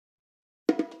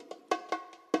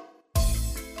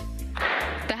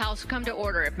House come to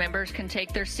order if members can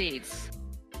take their seats.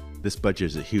 This budget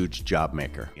is a huge job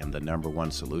maker, and the number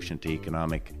one solution to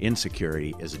economic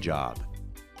insecurity is a job.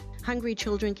 Hungry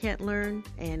children can't learn,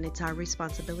 and it's our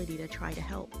responsibility to try to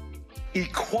help.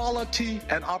 Equality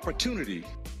and opportunity.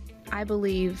 I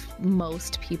believe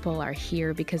most people are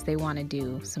here because they want to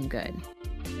do some good.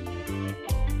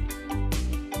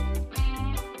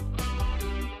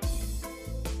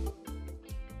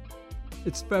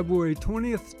 It's February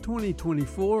 20th,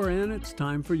 2024, and it's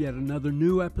time for yet another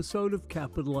new episode of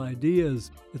Capital Ideas.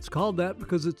 It's called that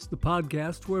because it's the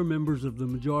podcast where members of the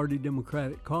Majority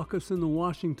Democratic Caucus in the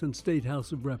Washington State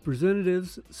House of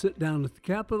Representatives sit down at the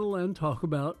Capitol and talk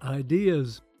about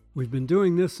ideas. We've been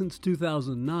doing this since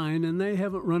 2009, and they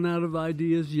haven't run out of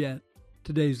ideas yet.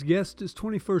 Today's guest is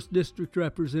 21st District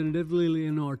Representative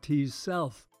Lillian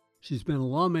Ortiz-Self. She's been a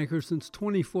lawmaker since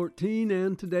 2014,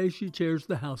 and today she chairs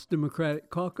the House Democratic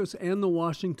Caucus and the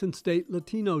Washington State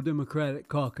Latino Democratic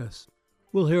Caucus.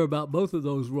 We'll hear about both of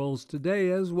those roles today,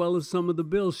 as well as some of the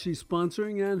bills she's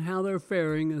sponsoring and how they're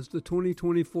faring as the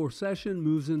 2024 session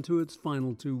moves into its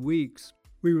final 2 weeks.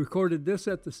 We recorded this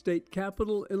at the state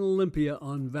capitol in Olympia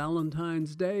on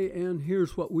Valentine's Day, and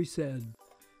here's what we said.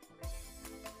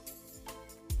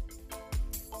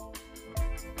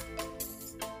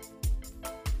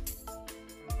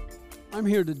 I'm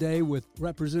here today with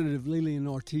Representative Lillian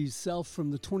Ortiz-Self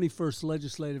from the 21st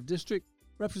Legislative District.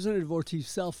 Representative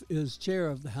Ortiz-Self is chair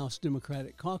of the House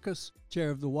Democratic Caucus,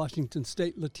 chair of the Washington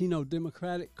State Latino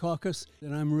Democratic Caucus,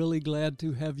 and I'm really glad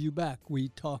to have you back. We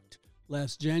talked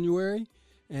last January,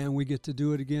 and we get to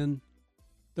do it again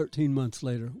 13 months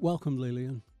later. Welcome,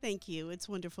 Lillian. Thank you. It's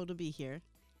wonderful to be here.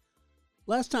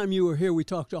 Last time you were here, we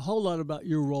talked a whole lot about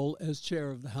your role as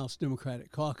chair of the House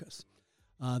Democratic Caucus.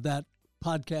 That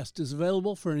podcast is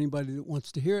available for anybody that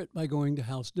wants to hear it by going to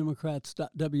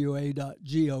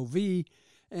housedemocrats.wa.gov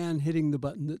and hitting the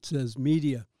button that says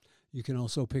media. You can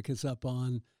also pick us up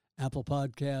on Apple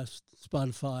Podcasts,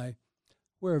 Spotify,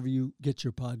 wherever you get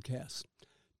your podcasts.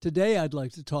 Today, I'd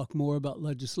like to talk more about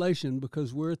legislation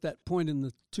because we're at that point in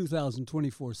the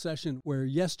 2024 session where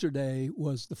yesterday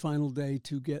was the final day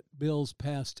to get bills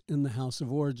passed in the House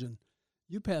of Origin.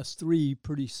 You passed 3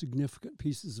 pretty significant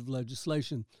pieces of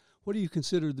legislation. What do you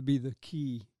consider to be the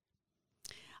key?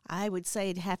 I would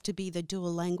say it'd have to be the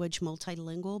dual language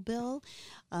multilingual bill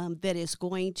that is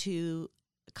going to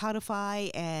codify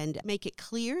and make it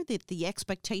clear that the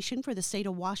expectation for the state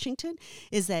of Washington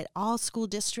is that all school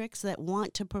districts that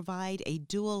want to provide a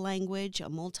dual language, a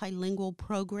multilingual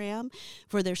program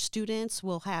for their students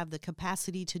will have the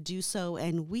capacity to do so,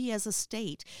 and we as a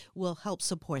state will help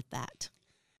support that.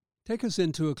 Take us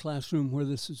into a classroom where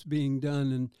this is being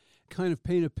done and kind of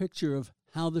paint a picture of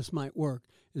how this might work.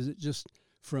 Is it just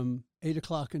from 8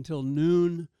 o'clock until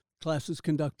noon, classes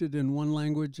conducted in one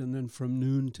language, and then from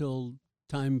noon till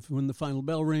time when the final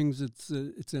bell rings, it's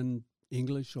in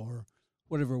English or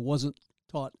whatever wasn't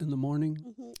taught in the morning?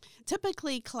 Mm-hmm.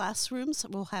 Typically, classrooms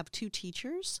will have 2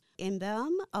 teachers in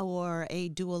them, or a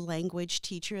dual language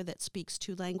teacher that speaks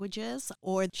 2 languages,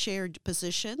 or shared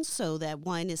positions so that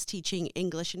one is teaching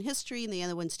English and history and the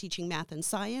other one's teaching math and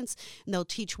science. And they'll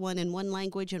teach one in one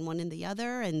language and one in the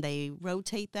other, and they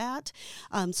rotate that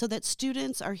so that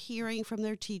students are hearing from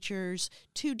their teachers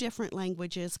 2 different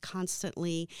languages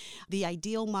constantly. The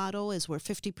ideal model is where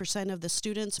 50% of the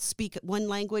students speak one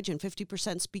language and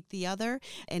 50% speak the other,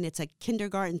 and it's a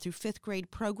kindergarten through 5th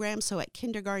grade program. So at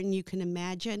kindergarten, you can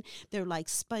imagine they're like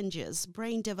sponges.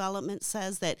 Brain development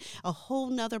says that a whole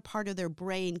nother part of their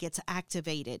brain gets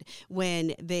activated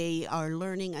when they are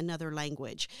learning another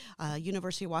language.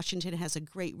 University of Washington has a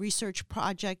great research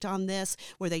project on this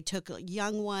where they took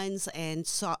young ones and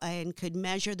could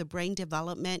measure the brain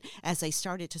development as they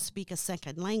started to speak a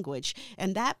second language.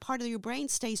 And that part of your brain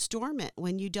stays dormant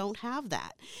when you don't have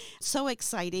that. So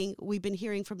exciting. We've been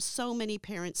hearing from so many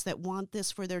parents that want this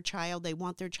for their child. They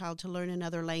want their child to learn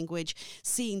another language,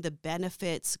 seeing the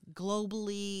benefits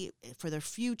globally for their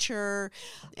future.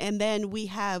 And then we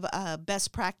have a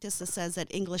best practice that says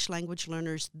that English language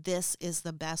learners, this is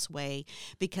the best way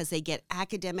because they get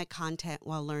academic content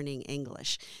while learning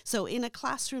English. So in a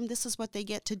classroom, this is what they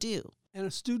get to do. And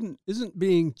a student isn't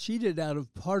being cheated out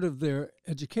of part of their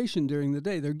education during the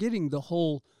day. They're getting the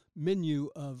whole menu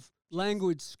of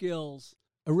language skills,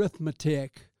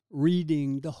 arithmetic,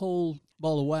 reading, the whole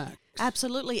ball of wax.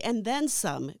 Absolutely, and then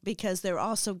some, because they're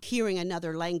also hearing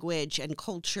another language and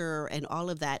culture and all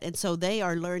of that, and so they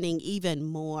are learning even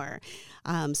more.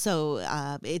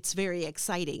 It's very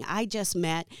exciting. I just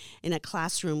met in a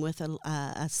classroom with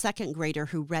a second grader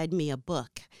who read me a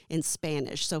book in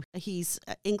Spanish. So he's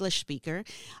an English speaker,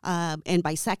 and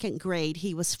by second grade,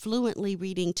 he was fluently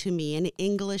reading to me in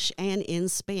English and in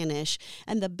Spanish.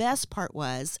 And the best part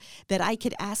was that I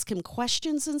could ask him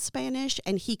questions in Spanish,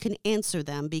 and he could answer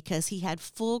them because he had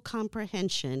full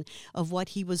comprehension of what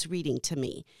he was reading to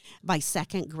me by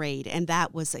second grade, and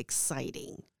that was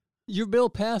exciting. Your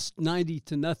bill passed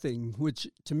 90-0, which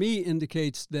to me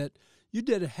indicates that you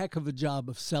did a heck of a job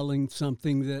of selling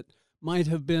something that might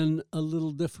have been a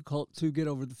little difficult to get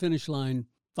over the finish line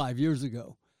 5 years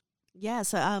ago.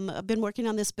 Yes, I've been working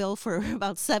on this bill for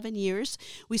about 7 years.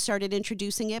 We started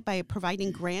introducing it by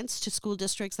providing grants to school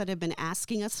districts that have been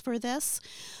asking us for this,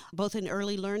 both in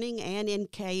early learning and in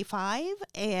K-5.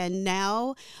 And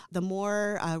now the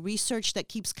more research that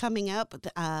keeps coming up,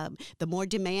 the more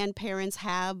demand parents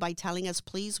have by telling us,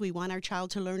 please, we want our child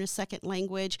to learn a second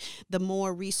language, the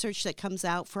more research that comes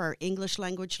out for our English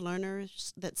language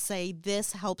learners that say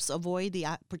this helps avoid the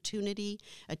opportunity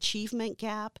achievement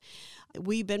gap.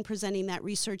 We've been presenting that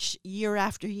research year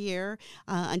after year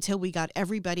until we got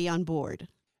everybody on board.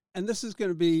 And this is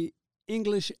going to be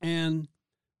English and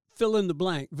fill in the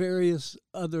blank, various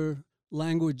other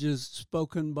languages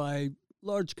spoken by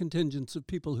large contingents of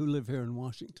people who live here in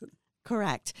Washington.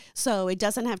 Correct. So it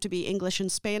doesn't have to be English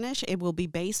and Spanish. It will be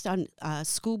based on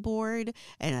school board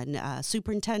and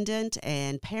superintendent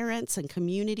and parents and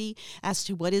community as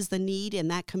to what is the need in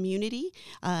that community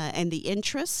and the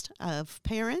interest of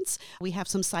parents. We have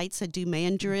some sites that do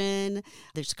Mandarin,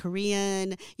 there's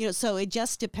Korean, so it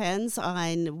just depends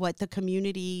on what the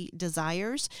community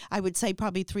desires. I would say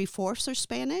probably 3/4 are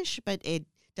Spanish, but it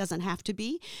doesn't have to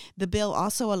be. The bill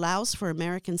also allows for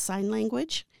American Sign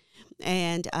Language.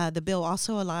 And the bill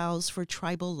also allows for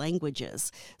tribal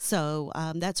languages. So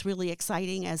that's really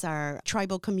exciting as our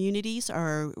tribal communities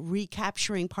are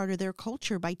recapturing part of their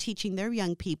culture by teaching their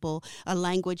young people a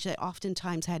language that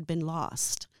oftentimes had been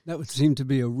lost. That would seem to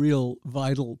be a real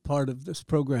vital part of this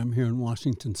program here in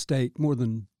Washington State, more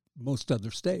than most other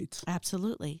states.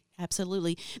 Absolutely.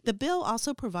 Absolutely. The bill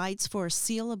also provides for a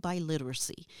seal of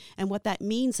biliteracy. And what that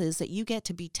means is that you get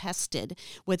to be tested.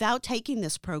 Without taking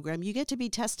this program, you get to be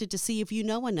tested to see if you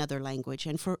know another language.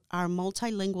 And for our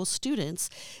multilingual students,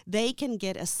 they can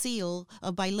get a seal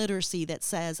of biliteracy that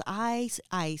says, I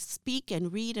speak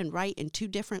and read and write in 2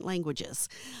 different languages.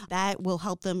 That will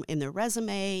help them in their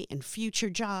resume, in future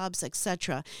jobs,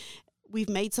 etc. We've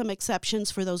made some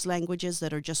exceptions for those languages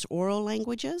that are just oral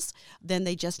languages. Then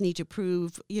they just need to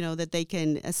prove, that they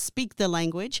can speak the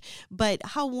language. But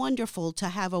how wonderful to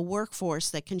have a workforce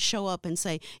that can show up and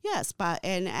say, yes,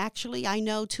 and actually I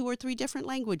know 2 or 3 different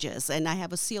languages, and I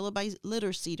have a seal of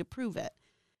biliteracy to prove it.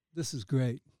 This is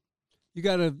great. You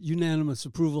got a unanimous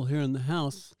approval here in the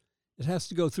House. It has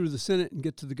to go through the Senate and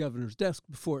get to the governor's desk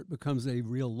before it becomes a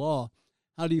real law.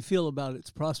 How do you feel about its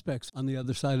prospects on the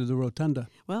other side of the rotunda?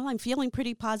 Well, I'm feeling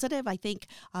pretty positive. I think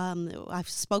I've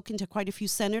spoken to quite a few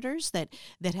senators that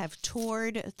have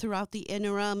toured throughout the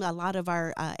interim a lot of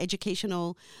our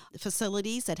educational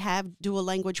facilities that have dual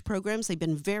language programs. They've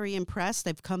been very impressed.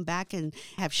 They've come back and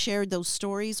have shared those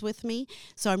stories with me.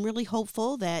 So I'm really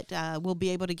hopeful that we'll be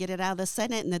able to get it out of the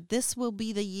Senate and that this will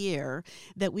be the year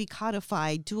that we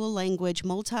codify dual language,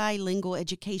 multilingual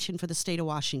education for the state of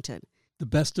Washington. The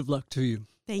best of luck to you.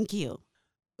 Thank you.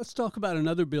 Let's talk about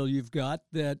another bill you've got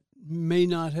that may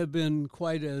not have been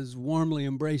quite as warmly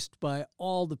embraced by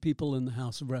all the people in the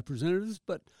House of Representatives,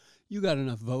 but you got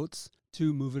enough votes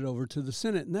to move it over to the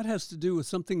Senate. And that has to do with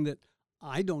something that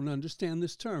I don't understand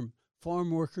this term,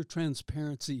 farm worker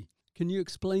transparency. Can you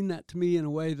explain that to me in a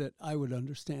way that I would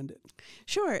understand it?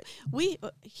 Sure. We,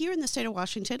 here in the state of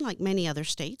Washington, like many other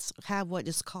states, have what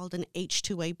is called an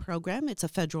H-2A program. It's a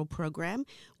federal program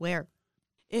where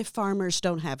if farmers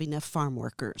don't have enough farm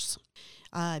workers,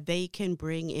 they can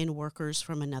bring in workers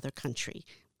from another country.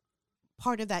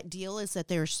 Part of that deal is that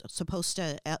they're supposed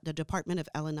to, the Department of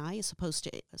L&I is supposed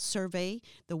to survey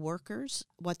the workers,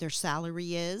 what their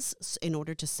salary is in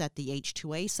order to set the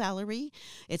H-2A salary.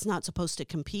 It's not supposed to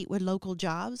compete with local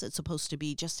jobs. It's supposed to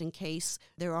be just in case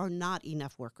there are not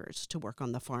enough workers to work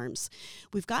on the farms.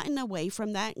 We've gotten away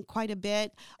from that quite a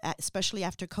bit, especially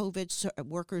after COVID.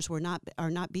 Workers are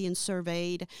not being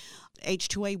surveyed.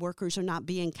 H-2A workers are not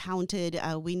being counted.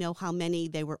 We know how many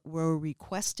they were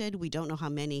requested. We don't know how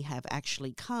many have actually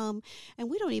actually come, and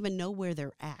we don't even know where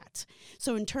they're at.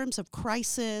 So in terms of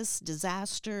crisis,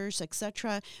 disasters,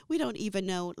 etc., we don't even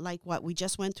know, like what we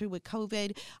just went through with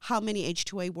COVID, how many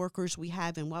H-2A workers we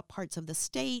have in what parts of the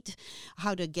state,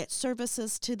 how to get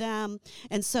services to them.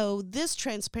 And so this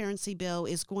transparency bill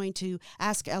is going to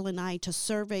ask L&I to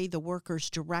survey the workers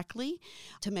directly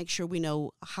to make sure we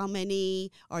know how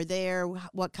many are there,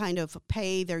 what kind of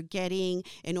pay they're getting,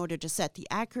 in order to set the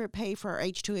accurate pay for our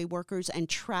H-2A workers and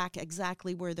track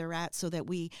exactly where they're at so that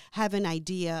we have an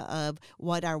idea of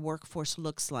what our workforce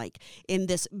looks like in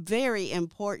this very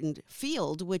important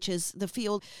field, which is the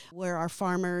field where our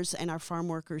farmers and our farm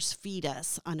workers feed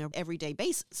us on an everyday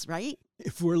basis, right?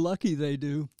 If we're lucky, they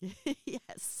do.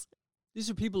 Yes. These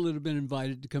are people that have been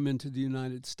invited to come into the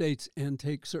United States and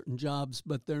take certain jobs,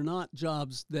 but they're not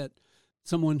jobs that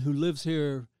someone who lives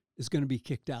here is going to be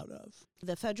kicked out of.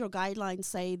 The federal guidelines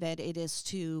say that it is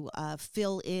to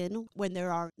fill in when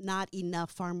there are not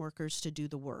enough farm workers to do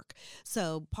the work.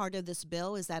 So part of this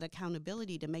bill is that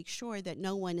accountability to make sure that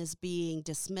no one is being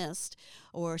dismissed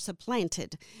or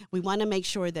supplanted. We want to make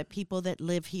sure that people that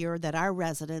live here, that our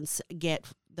residents get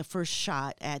the first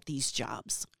shot at these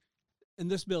jobs. And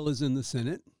this bill is in the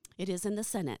Senate. It is in the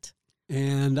Senate.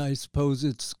 And I suppose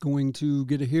it's going to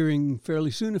get a hearing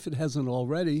fairly soon if it hasn't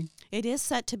already. It is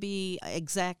set to be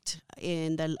exec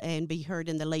and be heard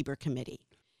in the Labor Committee.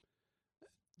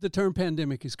 The term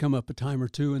pandemic has come up a time or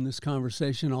two in this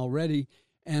conversation already.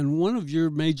 And one of your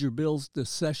major bills this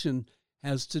session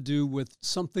has to do with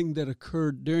something that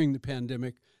occurred during the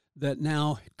pandemic that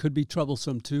now could be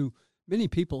troublesome to many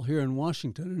people here in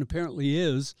Washington, and apparently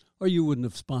is, or you wouldn't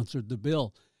have sponsored the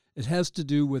bill. It has to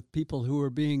do with people who are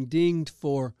being dinged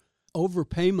for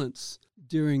overpayments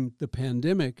during the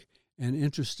pandemic, and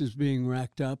interest is being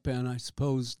racked up, and I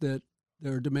suppose that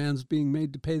there are demands being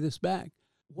made to pay this back.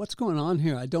 What's going on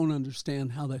here? I don't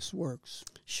understand how this works.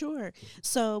 Sure.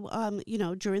 So,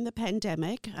 during the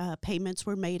pandemic, payments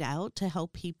were made out to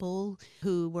help people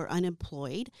who were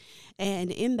unemployed, and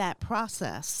in that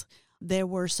process, there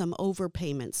were some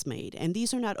overpayments made, and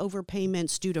these are not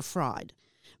overpayments due to fraud.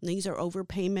 These are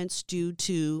overpayments due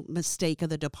to mistake of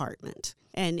the department.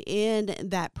 And in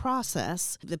that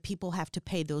process, the people have to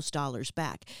pay those dollars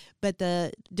back. But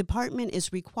the department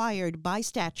is required by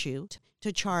statute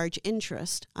to charge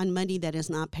interest on money that is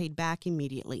not paid back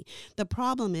immediately. The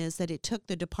problem is that it took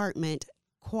the department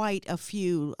quite a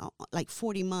few, like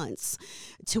 40 months,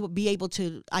 to be able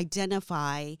to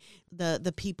identify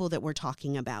the people that we're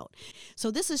talking about.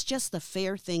 So this is just the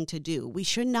fair thing to do. We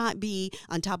should not be,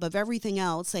 on top of everything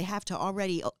else, they have to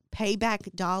already pay back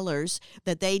dollars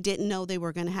that they didn't know they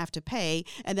were going to have to pay,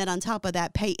 and then on top of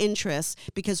that, pay interest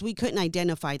because we couldn't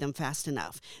identify them fast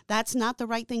enough. That's not the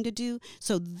right thing to do.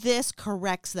 So this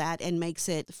corrects that and makes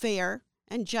it fair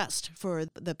and just for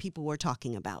the people we're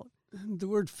talking about. The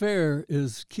word fair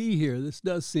is key here. This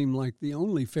does seem like the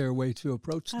only fair way to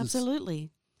approach this.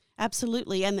 Absolutely.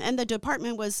 Absolutely. And the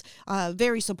department was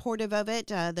very supportive of it.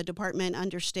 The department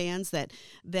understands that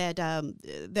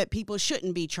people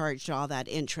shouldn't be charged all that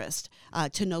interest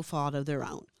to no fault of their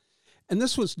own. And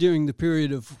this was during the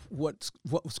period of what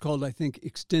was called, I think,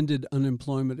 extended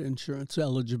unemployment insurance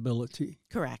eligibility.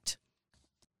 Correct.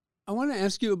 I want to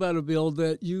ask you about a bill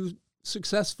that you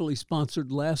successfully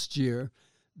sponsored last year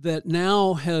that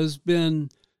now has been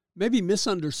maybe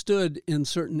misunderstood in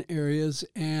certain areas,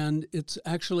 and it's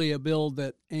actually a bill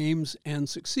that aims and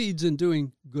succeeds in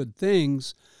doing good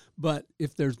things, but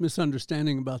if there's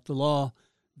misunderstanding about the law,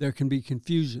 there can be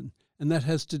confusion. And that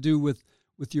has to do with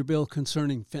your bill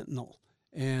concerning fentanyl,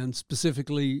 and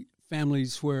specifically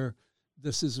families where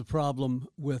this is a problem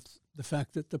with the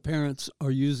fact that the parents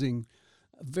are using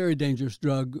a very dangerous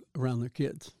drug around their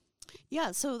kids.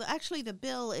 Yeah, so actually the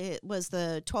bill, it was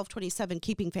the 1227,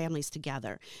 Keeping Families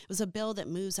Together. It was a bill that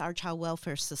moves our child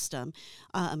welfare system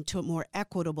to a more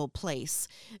equitable place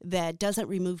that doesn't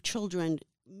remove children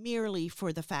merely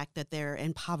for the fact that they're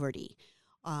in poverty.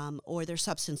 Or their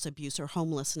substance abuse or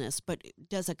homelessness, but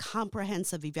does a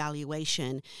comprehensive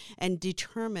evaluation and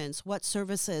determines what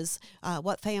services,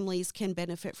 what families can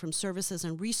benefit from services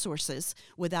and resources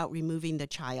without removing the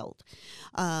child.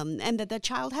 And that the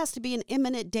child has to be in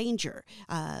imminent danger.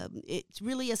 It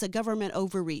really is a government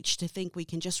overreach to think we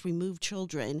can just remove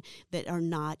children that are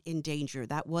not in danger.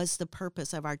 That was the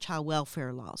purpose of our child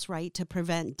welfare laws, right? To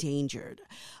prevent danger.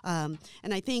 And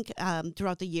I think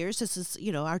throughout the years, this is,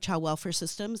 our child welfare system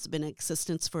system. It's been in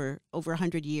existence for over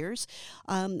 100 years,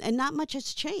 and not much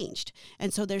has changed.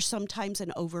 And so there's sometimes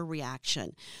an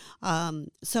overreaction.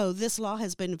 So this law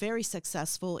has been very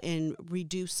successful in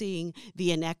reducing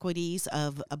the inequities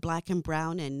of Black and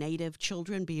brown and Native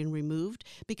children being removed,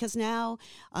 because now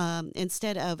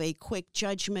instead of a quick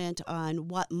judgment on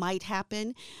what might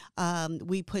happen,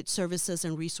 we put services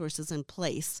and resources in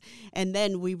place, and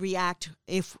then we react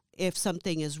if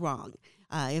something is wrong.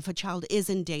 If a child is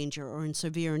in danger or in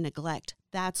severe neglect,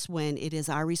 that's when it is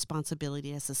our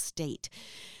responsibility as a state.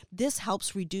 This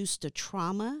helps reduce the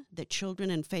trauma that children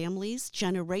and families,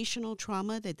 generational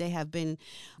trauma that they have been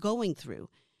going through.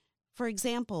 For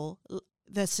example,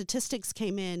 the statistics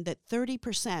came in that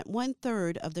 30%,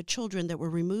 1/3 of the children that were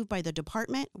removed by the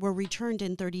department were returned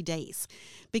in 30 days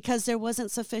because there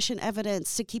wasn't sufficient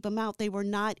evidence to keep them out. They were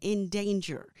not in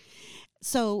danger.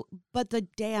 So, but the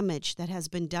damage that has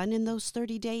been done in those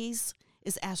 30 days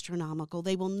is astronomical.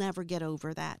 They will never get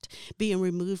over that. Being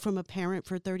removed from a parent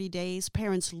for 30 days,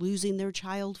 parents losing their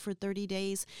child for 30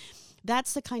 days,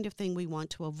 that's the kind of thing we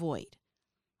want to avoid.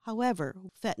 However,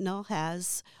 fentanyl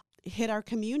has hit our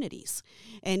communities,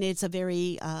 and it's a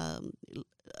very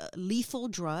lethal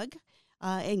drug.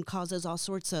 And causes all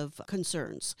sorts of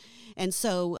concerns. And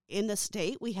so in the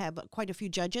state, we have quite a few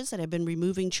judges that have been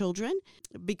removing children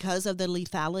because of the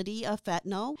lethality of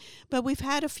fentanyl. But we've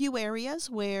had a few areas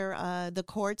where the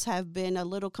courts have been a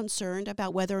little concerned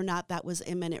about whether or not that was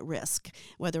imminent risk,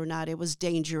 whether or not it was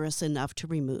dangerous enough to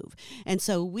remove. And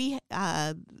so we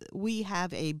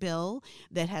have a bill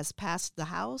that has passed the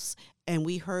House, and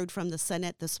we heard from the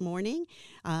Senate this morning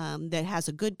that has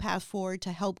a good path forward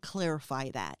to help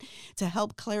clarify that, to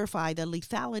help clarify the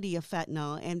lethality of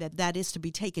fentanyl, and that is to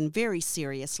be taken very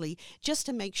seriously, just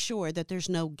to make sure that there's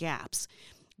no gaps.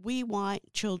 We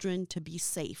want children to be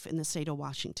safe in the state of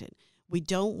Washington. We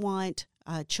don't want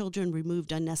children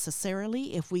removed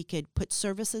unnecessarily if we could put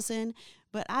services in.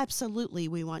 But absolutely,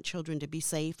 we want children to be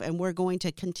safe, and we're going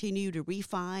to continue to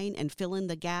refine and fill in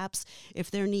the gaps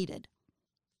if they're needed.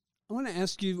 I want to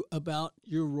ask you about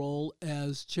your role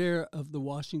as chair of the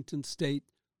Washington State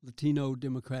Latino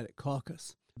Democratic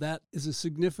Caucus. That is a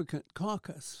significant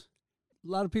caucus. A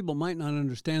lot of people might not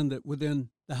understand that within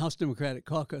the House Democratic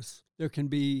Caucus, there can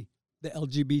be the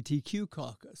LGBTQ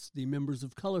caucus, the members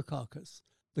of color caucus,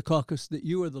 the caucus that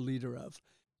you are the leader of.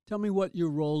 Tell me what your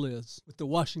role is with the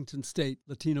Washington State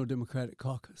Latino Democratic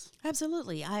Caucus.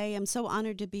 Absolutely. I am so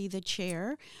honored to be the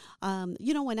chair.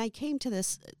 When I came to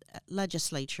this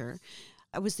legislature,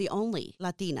 I was the only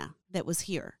Latina that was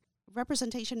here.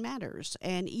 Representation matters.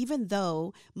 And even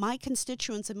though my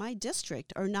constituents in my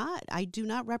district I do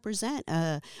not represent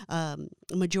a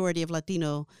majority of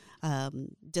Latino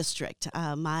district.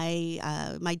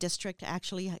 My district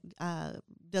actually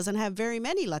doesn't have very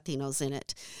many Latinos in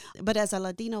it. But as a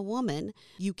Latina woman,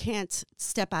 you can't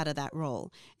step out of that role.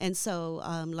 And so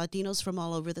Latinos from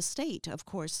all over the state, of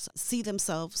course, see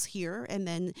themselves here and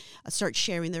then start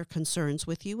sharing their concerns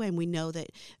with you. And we know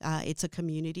that it's a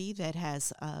community that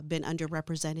has been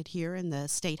underrepresented here in the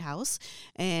State House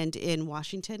and in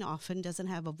Washington often doesn't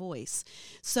have a voice.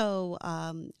 So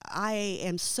I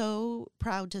am so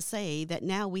proud to say that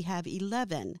now we have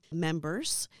 11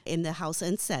 members in the House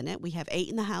and Senate. We have 8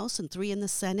 in the House and 3 in the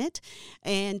Senate,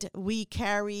 and we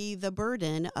carry the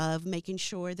burden of making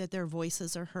sure that their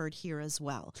voices are heard here as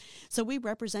well. So we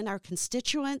represent our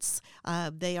constituents.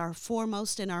 They are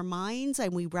foremost in our minds,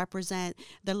 and we represent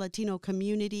the Latino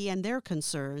community and their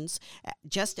concerns,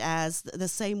 just as the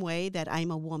same way that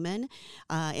I'm a woman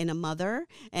and a mother,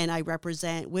 and I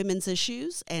represent women's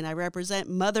issues, and I represent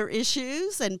mother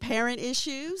issues and parent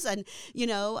issues. And,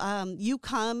 you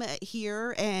come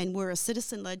here and we're a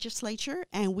citizen legislature,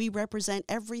 and we represent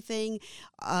everything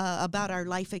about our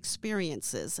life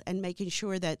experiences and making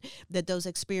sure that those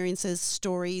experiences,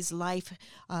 stories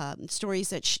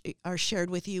that are shared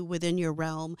with you within your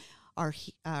realm are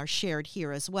shared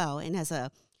here as well. And as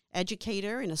a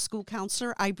educator and a school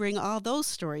counselor, I bring all those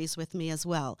stories with me as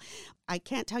well. I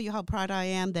can't tell you how proud I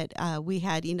am that we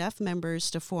had enough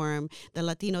members to form the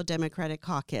Latino Democratic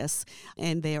Caucus,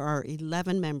 and there are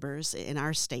 11 members in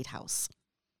our state house.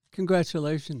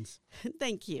 Congratulations.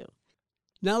 Thank you.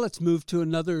 Now let's move to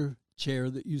another chair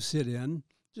that you sit in,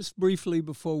 just briefly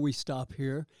before we stop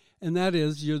here, and that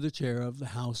is you're the chair of the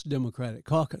House Democratic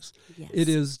Caucus. Yes. It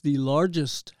is the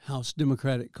largest House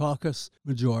Democratic Caucus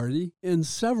majority in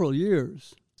several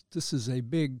years. This is a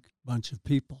big bunch of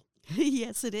people.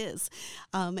 Yes, it is.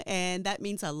 And that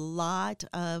means a lot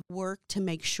of work to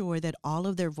make sure that all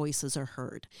of their voices are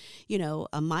heard.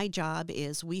 My job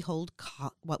is we hold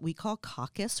what we call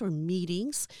caucus or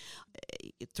meetings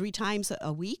 3 times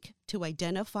a week to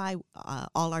identify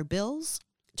all our bills,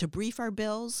 to brief our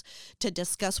bills, to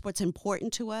discuss what's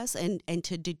important to us, and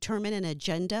to determine an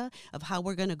agenda of how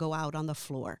we're going to go out on the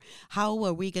floor. How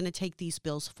are we going to take these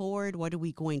bills forward? What are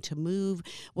we going to move?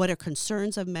 What are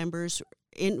concerns of members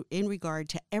in regard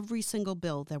to every single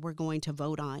bill that we're going to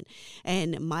vote on?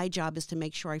 And my job is to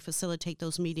make sure I facilitate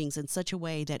those meetings in such a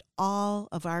way that all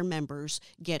of our members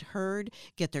get heard,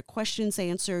 get their questions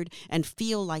answered, and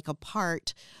feel like a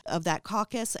part of that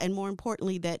caucus, and more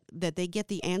importantly, that they get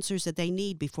the answers that they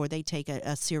need before they take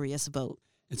a serious vote.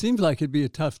 It seems like it'd be a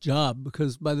tough job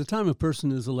because by the time a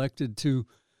person is elected to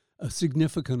a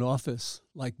significant office,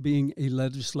 like being a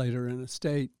legislator in a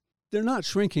state, they're not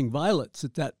shrinking violets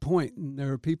at that point, and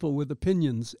there are people with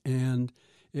opinions, and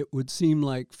it would seem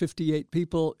like 58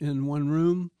 people in one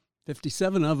room,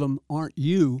 57 of them aren't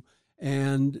you,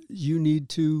 and you need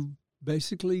to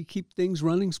basically keep things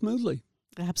running smoothly.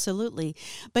 Absolutely.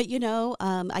 But,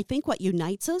 I think what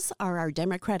unites us are our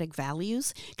democratic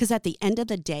values, because at the end of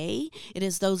the day, it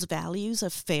is those values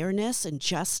of fairness and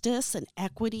justice and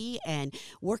equity and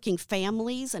working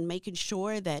families and making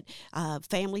sure that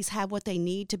families have what they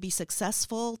need to be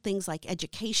successful, things like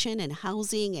education and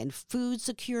housing and food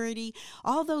security,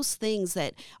 all those things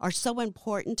that are so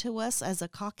important to us as a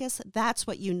caucus. That's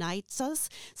what unites us.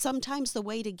 Sometimes the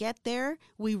way to get there,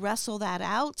 we wrestle that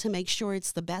out to make sure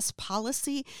it's the best policy.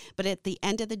 But at the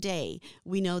end of the day,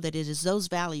 we know that it is those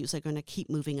values that are going to keep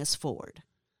moving us forward.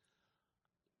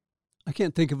 I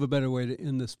can't think of a better way to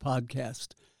end this podcast,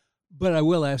 but I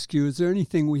will ask you, is there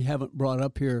anything we haven't brought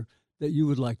up here that you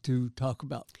would like to talk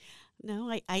about?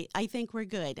 No, I think we're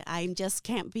good. I just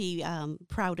can't be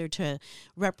prouder to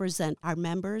represent our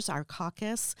members, our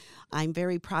caucus. I'm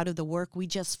very proud of the work we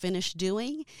just finished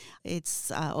doing.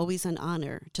 It's always an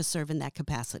honor to serve in that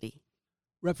capacity.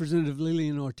 Representative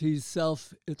Lillian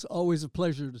Ortiz-Self, it's always a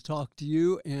pleasure to talk to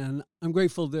you, and I'm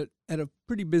grateful that at a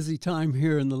pretty busy time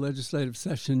here in the legislative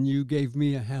session, you gave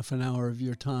me a half an hour of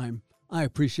your time. I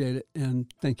appreciate it,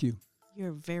 and thank you.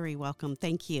 You're very welcome.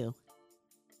 Thank you.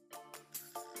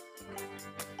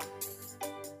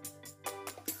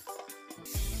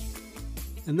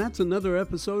 And that's another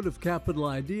episode of Capital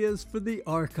Ideas for the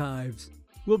Archives.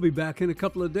 We'll be back in a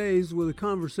couple of days with a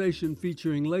conversation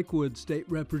featuring Lakewood State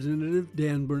Representative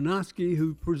Dan Bernowski,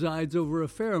 who presides over a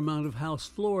fair amount of House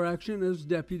floor action as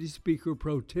Deputy Speaker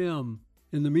Pro Tem.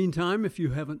 In the meantime, if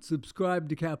you haven't subscribed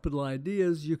to Capital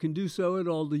Ideas, you can do so at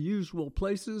all the usual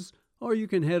places, or you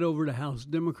can head over to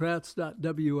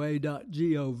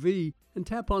housedemocrats.wa.gov and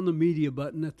tap on the media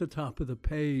button at the top of the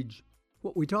page.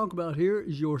 What we talk about here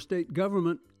is your state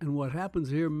government, and what happens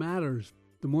here matters.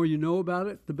 The more you know about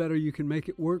it, the better you can make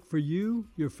it work for you,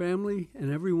 your family,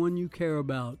 and everyone you care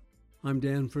about. I'm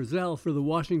Dan Frizzell for the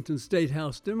Washington State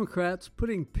House Democrats,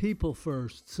 putting people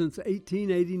first since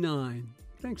 1889.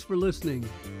 Thanks for listening.